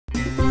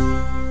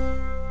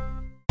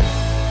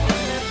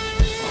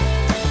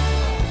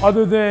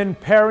Other than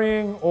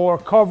parrying or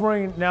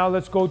covering, now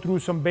let's go through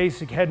some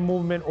basic head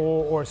movement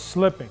or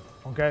slipping,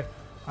 okay?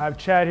 I have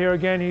Chad here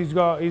again. He's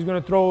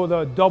gonna throw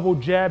the double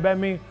jab at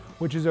me,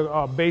 which is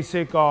a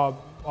basic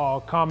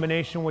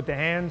combination with the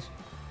hands.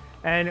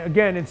 And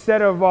again,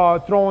 instead of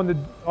throwing the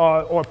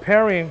or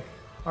parrying,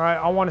 all right,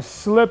 I want to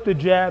slip the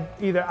jab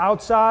either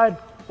outside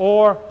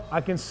or I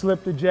can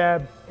slip the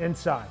jab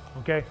inside.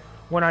 Okay.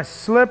 When I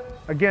slip,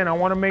 again, I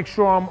want to make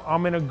sure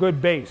I'm in a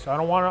good base. I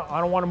don't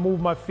want to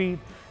move my feet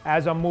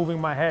as I'm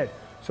moving my head.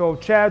 So if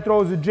Chad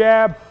throws a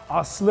jab,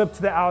 I'll slip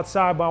to the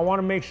outside, but I want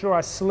to make sure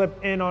I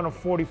slip in on a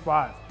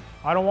 45.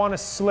 I don't want to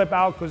slip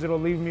out because it'll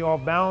leave me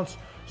off balance.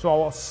 So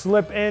I'll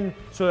slip in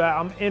so that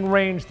I'm in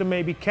range to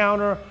maybe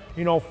counter,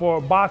 you know, for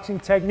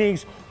boxing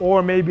techniques,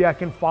 or maybe I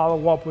can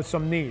follow up with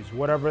some knees,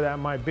 whatever that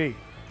might be.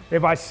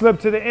 If I slip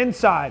to the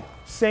inside,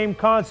 same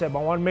concept. I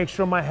want to make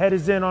sure my head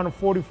is in on a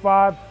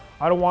 45.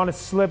 I don't want to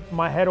slip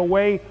my head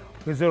away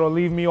because it'll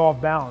leave me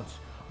off balance.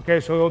 Okay,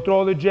 so he'll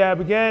throw the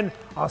jab again.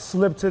 I'll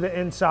slip to the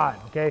inside,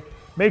 okay?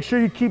 Make sure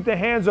you keep the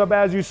hands up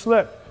as you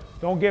slip.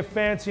 Don't get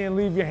fancy and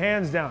leave your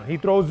hands down. He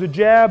throws the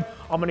jab.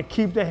 I'm going to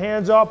keep the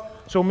hands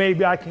up so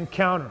maybe I can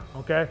counter,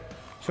 okay?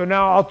 So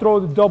now I'll throw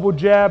the double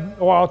jab,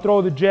 or I'll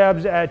throw the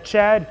jabs at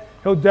Chad.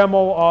 He'll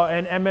demo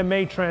an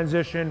MMA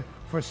transition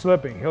for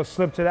slipping. He'll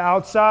slip to the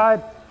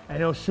outside and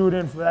he'll shoot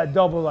in for that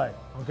double leg,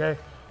 okay?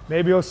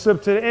 Maybe he'll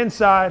slip to the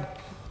inside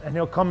and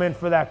he'll come in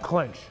for that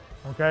clinch,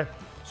 okay?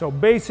 So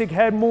basic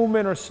head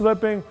movement or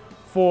slipping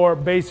for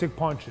basic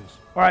punches.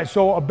 All right,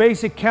 so a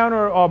basic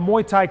counter,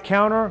 Muay Thai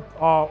counter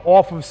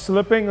off of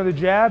slipping of the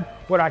jab,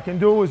 what I can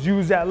do is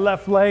use that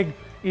left leg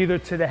either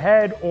to the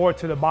head or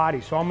to the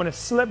body. So I'm gonna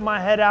slip my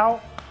head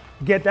out,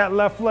 get that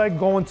left leg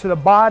going to the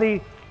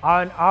body,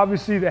 and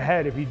obviously the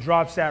head if he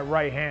drops that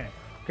right hand.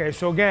 Okay,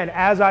 so again,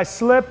 as I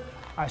slip,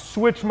 I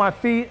switch my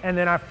feet and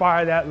then I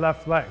fire that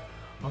left leg,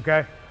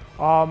 okay?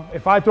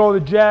 If I throw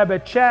the jab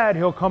at Chad,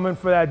 he'll come in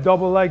for that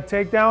double leg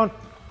takedown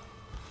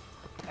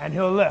and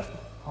he'll lift,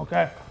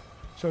 okay?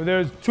 So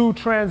there's two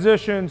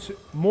transitions,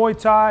 Muay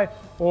Thai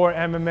or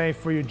MMA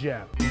for your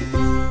jab.